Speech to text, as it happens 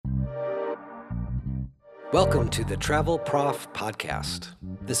Welcome to the Travel Prof Podcast.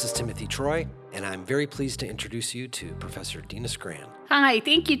 This is Timothy Troy, and I'm very pleased to introduce you to Professor Dina Skran. Hi,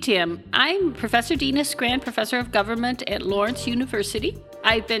 thank you, Tim. I'm Professor Dina Skran, Professor of Government at Lawrence University.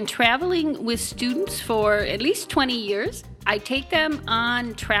 I've been traveling with students for at least 20 years. I take them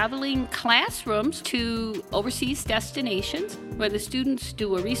on traveling classrooms to overseas destinations where the students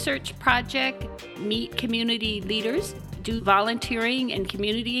do a research project, meet community leaders, do volunteering and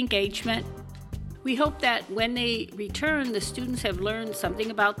community engagement. We hope that when they return, the students have learned something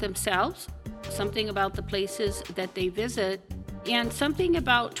about themselves, something about the places that they visit, and something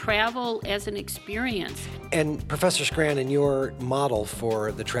about travel as an experience. And Professor Skran, in your model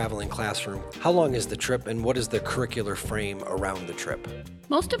for the traveling classroom, how long is the trip and what is the curricular frame around the trip?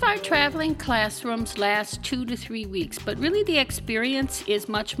 Most of our traveling classrooms last 2 to 3 weeks, but really the experience is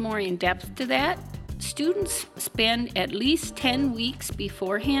much more in depth to that. Students spend at least 10 weeks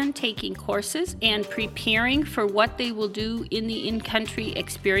beforehand taking courses and preparing for what they will do in the in-country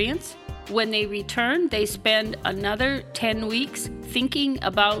experience. When they return, they spend another 10 weeks thinking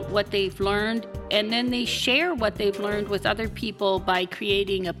about what they've learned, and then they share what they've learned with other people by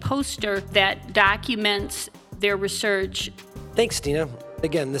creating a poster that documents their research. Thanks, Dina.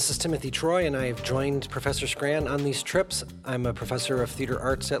 Again, this is Timothy Troy, and I have joined Professor Skran on these trips. I'm a professor of theater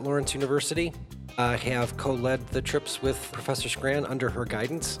arts at Lawrence University. I have co-led the trips with Professor Skran under her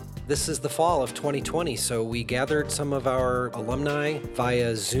guidance. This is the fall of 2020, so we gathered some of our alumni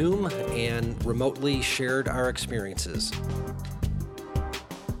via Zoom and remotely shared our experiences.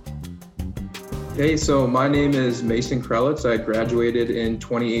 Hey, so my name is Mason Krelitz. I graduated in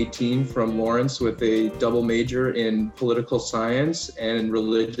 2018 from Lawrence with a double major in political science and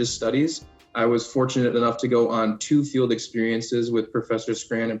religious studies. I was fortunate enough to go on 2 field experiences with Professor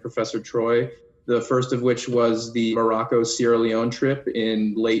Skran and Professor Troy. The first of which was the Morocco-Sierra Leone trip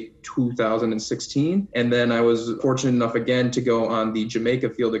in late 2016. And then I was fortunate enough again to go on the Jamaica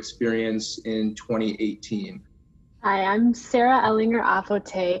field experience in 2018. Hi, I'm Sarah Ehlinger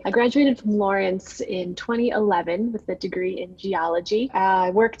Attofey. I graduated from Lawrence in 2011 with a degree in geology. I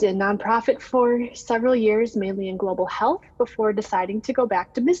worked in nonprofit for several years, mainly in global health, before deciding to go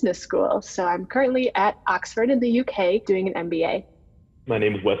back to business school. So I'm currently at Oxford in the UK doing an MBA. My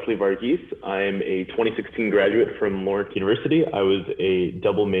name is Wesley Varughese. I'm a 2016 graduate from Lawrence University. I was a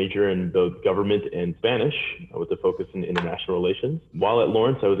double major in both government and Spanish with a focus in international relations. While at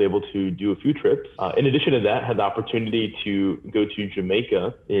Lawrence, I was able to do a few trips. In addition to that, had the opportunity to go to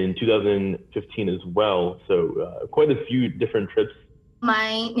Jamaica in 2015 as well. So quite a few different trips.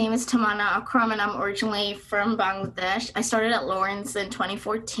 My name is Tammana Akram, and I'm originally from Bangladesh. I started at Lawrence in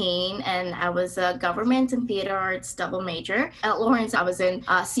 2014, and I was a government and theater arts double major. At Lawrence, I was in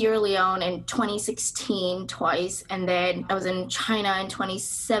Sierra Leone in 2016 twice, and then I was in China in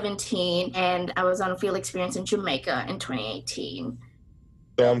 2017, and I was on a field experience in Jamaica in 2018.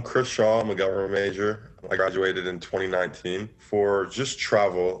 So I'm Chris Shaw. I'm a government major. I graduated in 2019. For just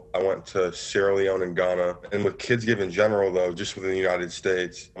travel, I went to Sierra Leone and Ghana. And with Kids Give in general, though, just within the United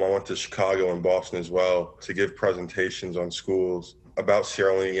States, I went to Chicago and Boston as well to give presentations on schools about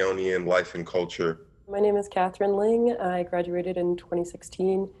Sierra Leonean life and culture. My name is Katherine Ling. I graduated in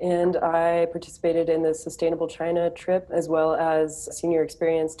 2016, and I participated in the Sustainable China trip, as well as a senior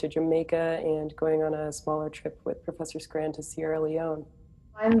experience to Jamaica and going on a smaller trip with Professor Skran to Sierra Leone.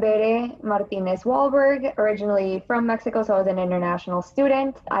 I'm Bere Martinez Wolberg, originally from Mexico, so I was an international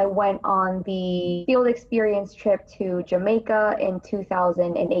student. I went on the field experience trip to Jamaica in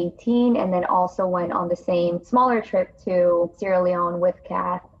 2018, and then also went on the same smaller trip to Sierra Leone with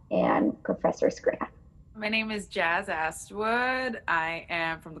Kath and Professor Skran. My name is Jaz Astwood. I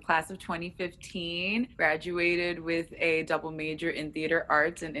am from the class of 2015, graduated with a double major in theater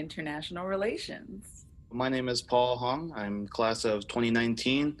arts and international relations. My name is Paul Hong. I'm class of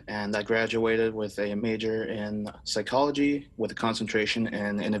 2019, and I graduated with a major in psychology with a concentration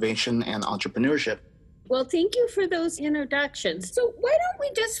in innovation and entrepreneurship. Well, thank you for those introductions. So why don't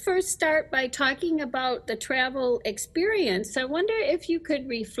we just first start by talking about the travel experience? I wonder if you could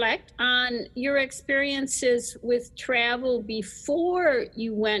reflect on your experiences with travel before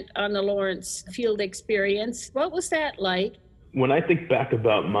you went on the Lawrence field experience. What was that like? When I think back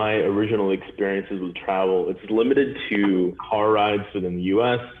about my original experiences with travel, it's limited to car rides within the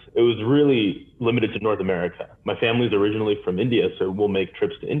US. It was really limited to North America. My family's originally from India, so we'll make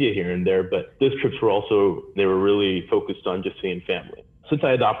trips to India here and there, but those trips they were really focused on just seeing family. Since I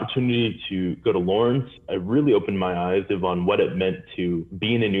had the opportunity to go to Lawrence, I really opened my eyes on what it meant to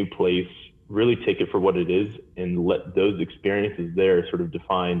be in a new place, really take it for what it is and let those experiences there sort of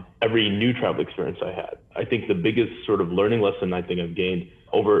define every new travel experience I had. I think the biggest sort of learning lesson I think I've gained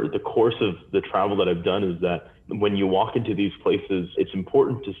over the course of the travel that I've done is that when you walk into these places, it's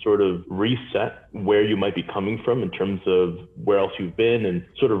important to sort of reset where you might be coming from in terms of where else you've been, and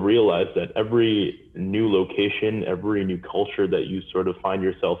sort of realize that every new location, every new culture that you sort of find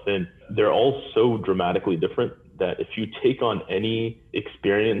yourself in, they're all so dramatically different that if you take on any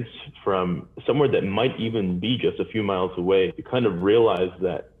experience from somewhere that might even be just a few miles away, you kind of realize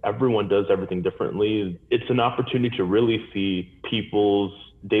that everyone does everything differently. It's an opportunity to really see people's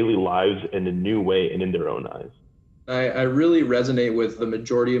daily lives in a new way and in their own eyes. I really resonate with the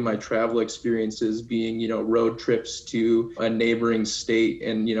majority of my travel experiences being, road trips to a neighboring state.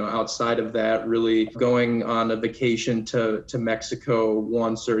 And, outside of that, really going on a vacation to Mexico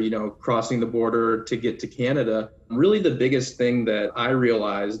once, or, crossing the border to get to Canada. Really the biggest thing that I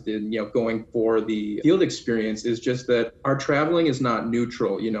realized in, going for the field experience is just that our traveling is not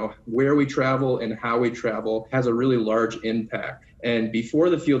neutral. Where we travel and how we travel has a really large impact. And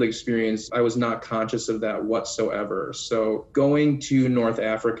before the field experience, I was not conscious of that whatsoever. So going to North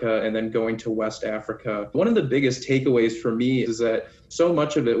Africa and then going to West Africa, one of the biggest takeaways for me is that so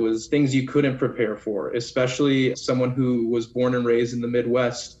much of it was things you couldn't prepare for, especially someone who was born and raised in the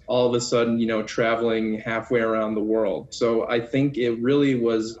Midwest, all of a sudden, traveling halfway around the world. So I think it really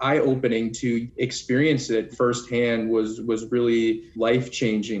was eye-opening to experience it firsthand, was really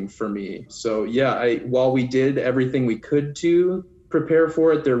life-changing for me. So yeah, while we did everything we could to prepare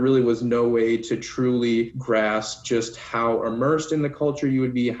for it, there really was no way to truly grasp just how immersed in the culture you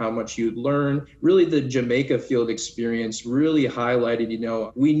would be, how much you'd learn. Really, the Jamaica field experience really highlighted,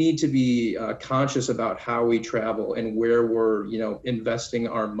 we need to be conscious about how we travel and where we're, investing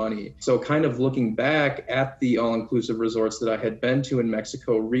our money. So kind of looking back at the all-inclusive resorts that I had been to in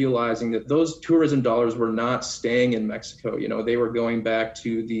Mexico, realizing that those tourism dollars were not staying in Mexico. They were going back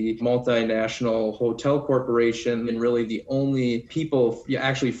to the multinational hotel corporation, and really the only people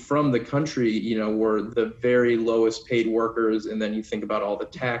actually from the country, were the very lowest paid workers. And then you think about all the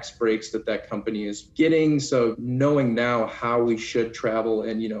tax breaks that company is getting. So knowing now how we should travel,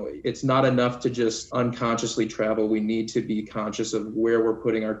 and, it's not enough to just unconsciously travel. We need to be conscious of where we're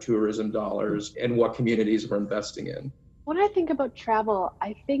putting our tourism dollars and what communities we're investing in. When I think about travel,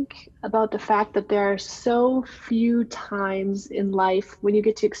 I think about the fact that there are so few times in life when you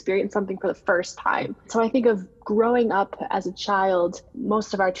get to experience something for the first time. So I think of growing up as a child,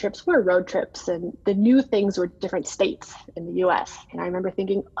 most of our trips were road trips, and the new things were different states in the US. And I remember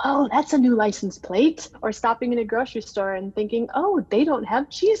thinking, oh, that's a new license plate. Or stopping in a grocery store and thinking, oh, they don't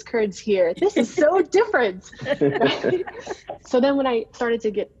have cheese curds here. This is so different. Right? So then when I started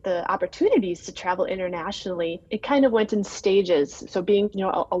to get the opportunities to travel internationally, it kind of went in stages. So being,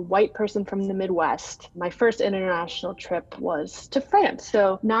 a white person from the Midwest, my first international trip was to France.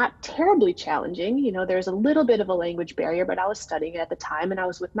 So not terribly challenging. There's a little bit of a language barrier, but I was studying it at the time, and I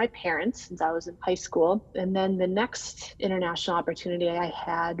was with my parents since I was in high school. And then the next international opportunity I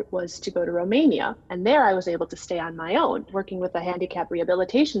had was to go to Romania. And there I was able to stay on my own, working with a handicap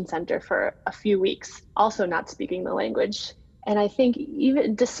rehabilitation center for a few weeks, also not speaking the language. And I think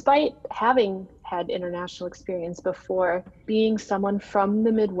even despite having had international experience before, being someone from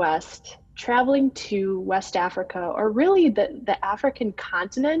the Midwest, traveling to West Africa, or really the African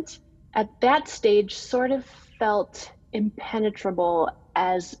continent, at that stage sort of felt impenetrable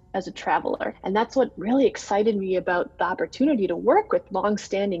as a traveler. And that's what really excited me about the opportunity to work with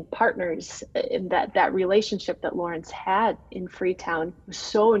longstanding partners. In that relationship that Lawrence had in Freetown was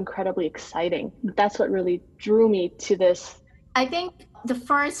so incredibly exciting. That's what really drew me to this. I think the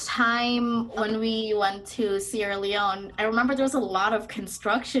first time when we went to Sierra Leone, I remember there was a lot of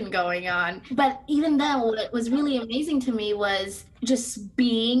construction going on. But even then, what was really amazing to me was just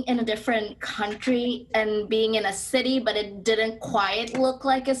being in a different country and being in a city, but it didn't quite look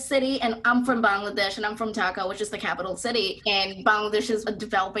like a city. And I'm from Bangladesh, and I'm from Dhaka, which is the capital city. And Bangladesh is a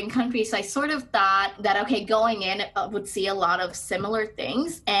developing country. So I sort of thought that, okay, going in, I would see a lot of similar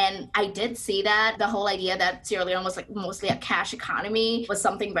things. And I did see that. The whole idea that Sierra Leone was like mostly a cash economy was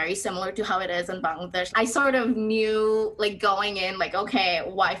something very similar to how it is in Bangladesh. I sort of knew, like, going in, like, okay,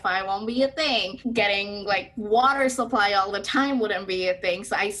 Wi-Fi won't be a thing. Getting like water supply all the time wouldn't be a thing.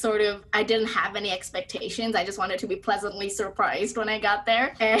 So I didn't have any expectations. I just wanted to be pleasantly surprised when I got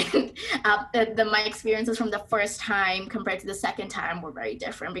there. And my experiences from the first time compared to the second time were very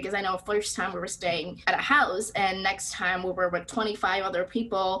different, because I know first time we were staying at a house, and next time we were with 25 other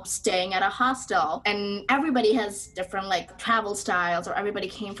people staying at a hostel. And everybody has different like travel styles styles, or everybody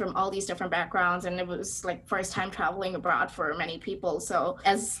came from all these different backgrounds, and it was like first time traveling abroad for many people. So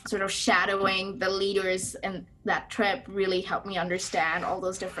as sort of shadowing the leaders in that trip really helped me understand all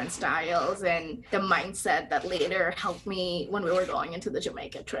those different styles and the mindset that later helped me when we were going into the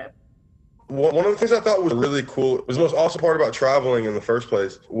Jamaica trip. One of the things I thought was really cool, was the most awesome part about traveling in the first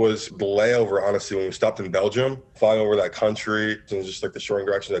place, was the layover, honestly, when we stopped in Belgium, flying over that country, and just like the short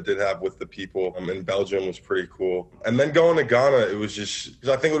interactions I did have with the people in Belgium was pretty cool. And then going to Ghana, it was just, because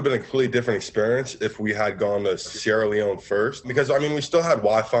I think it would have been a completely different experience if we had gone to Sierra Leone first. Because, I mean, we still had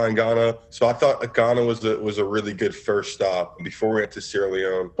Wi-Fi in Ghana, so I thought Ghana was a really good first stop before we went to Sierra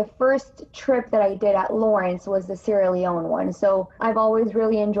Leone. The first trip that I did at Lawrence was the Sierra Leone one. So I've always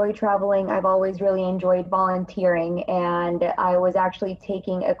really enjoyed traveling. I've always really enjoyed volunteering, and I was actually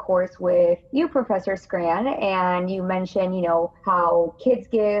taking a course with you, Professor Skran, and you mentioned, you know, how Kids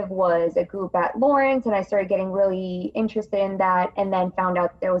Give was a group at Lawrence, and I started getting really interested in that, and then found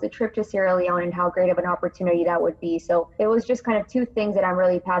out there was a trip to Sierra Leone and how great of an opportunity that would be. So it was just kind of two things that I'm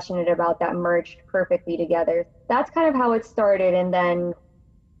really passionate about that merged perfectly together. That's kind of how it started, and then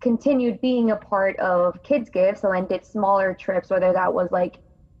continued being a part of Kids Give, so then did smaller trips, whether that was like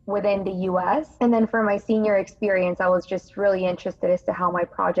within the US. And then for my senior experience, I was just really interested as to how my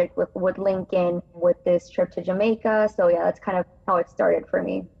project would link in with this trip to Jamaica. So yeah, that's kind of how it started for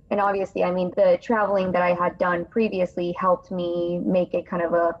me. And obviously, I mean, the traveling that I had done previously helped me make it kind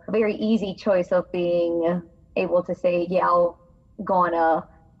of a very easy choice of being able to say, yeah, I'll go on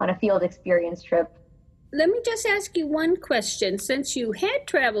a field experience trip. Let me just ask you one question. Since you had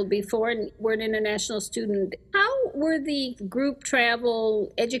traveled before and were an international student, how were the group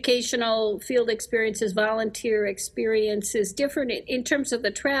travel, educational field experiences, volunteer experiences different in terms of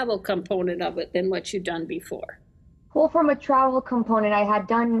the travel component of it than what you'd done before? Well, from a travel component, I had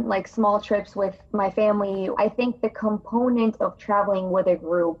done like small trips with my family. I think the component of traveling with a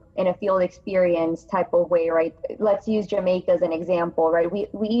group in a field experience type of way, right? Let's use Jamaica as an example, right? We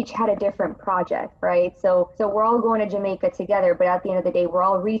each had a different project, right? So we're all going to Jamaica together, but at the end of the day, we're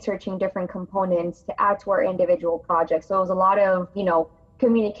all researching different components to add to our individual projects. So it was a lot of, you know,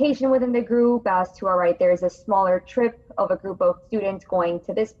 communication within the group as to, all right, there's a smaller trip of a group of students going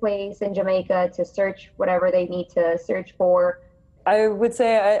to this place in Jamaica to search whatever they need to search for. I would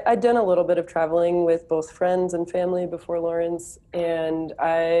say I'd done a little bit of traveling with both friends and family before Lawrence, and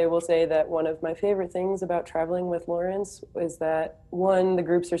I will say that one of my favorite things about traveling with Lawrence is that, one, the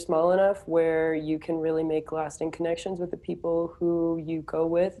groups are small enough where you can really make lasting connections with the people who you go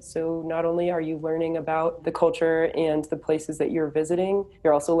with. So not only are you learning about the culture and the places that you're visiting,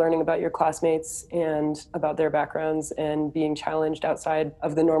 you're also learning about your classmates and about their backgrounds and being challenged outside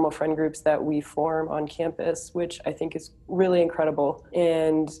of the normal friend groups that we form on campus, which I think is really incredible.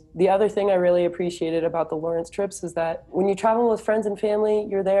 And the other thing I really appreciated about the Lawrence trips is that when you travel with friends and family,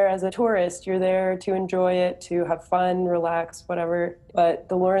 you're there as a tourist. You're there to enjoy it, to have fun, relax, whatever. But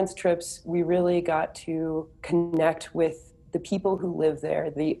the Lawrence trips, we really got to connect with the people who live there,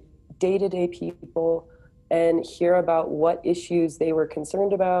 the day-to-day people, and hear about what issues they were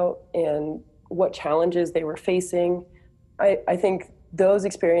concerned about and what challenges they were facing. I think those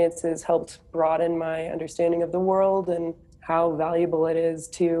experiences helped broaden my understanding of the world and how valuable it is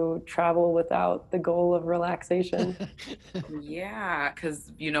to travel without the goal of relaxation. Yeah,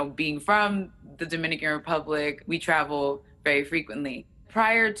 because, you know, being from the Dominican Republic, we travel very frequently.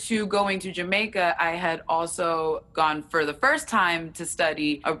 Prior to going to Jamaica, I had also gone for the first time to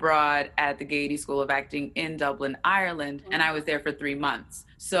study abroad at the Gaiety School of Acting in Dublin, Ireland, and I was there for 3 months.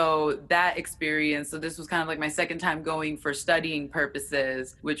 So that experience, so this was kind of like my second time going for studying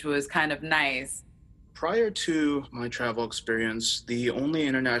purposes, which was kind of nice. Prior to my travel experience, the only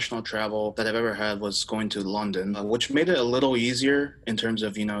international travel that I've ever had was going to London, which made it a little easier in terms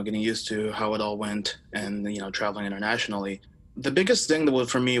of, you know, getting used to how it all went and, you know, traveling internationally. The biggest thing that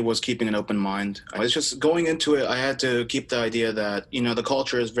for me was keeping an open mind. It's just going into it, I had to keep the idea that, you know, the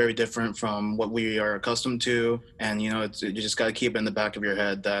culture is very different from what we are accustomed to. And, you know, you just got to keep it in the back of your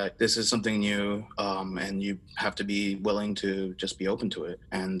head that this is something new, and you have to be willing to just be open to it.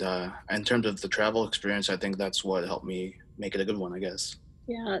 And in terms of the travel experience, I think that's what helped me make it a good one, I guess.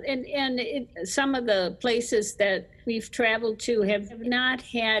 Yeah, and some of the places that we've traveled to have not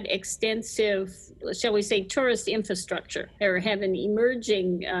had extensive, shall we say, tourist infrastructure, or have an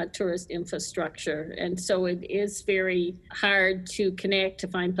emerging tourist infrastructure. And so it is very hard to connect, to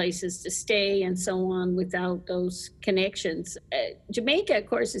find places to stay and so on without those connections. Jamaica, of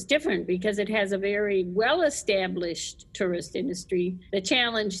course, is different because it has a very well-established tourist industry. The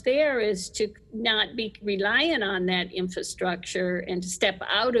challenge there is to not be reliant on that infrastructure and to step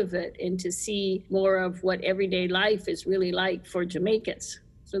out of it and to see more of what everyday life life is really like for Jamaicans.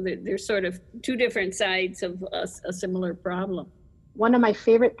 So they're sort of two different sides of a similar problem. One of my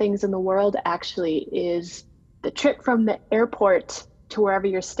favorite things in the world actually is the trip from the airport to wherever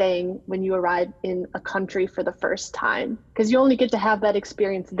you're staying when you arrive in a country for the first time, because you only get to have that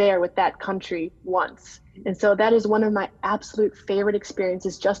experience there with that country once. And so that is one of my absolute favorite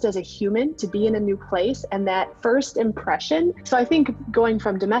experiences just as a human, to be in a new place and that first impression. So I think going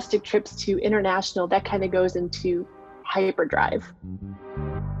from domestic trips to international, that kind of goes into hyperdrive.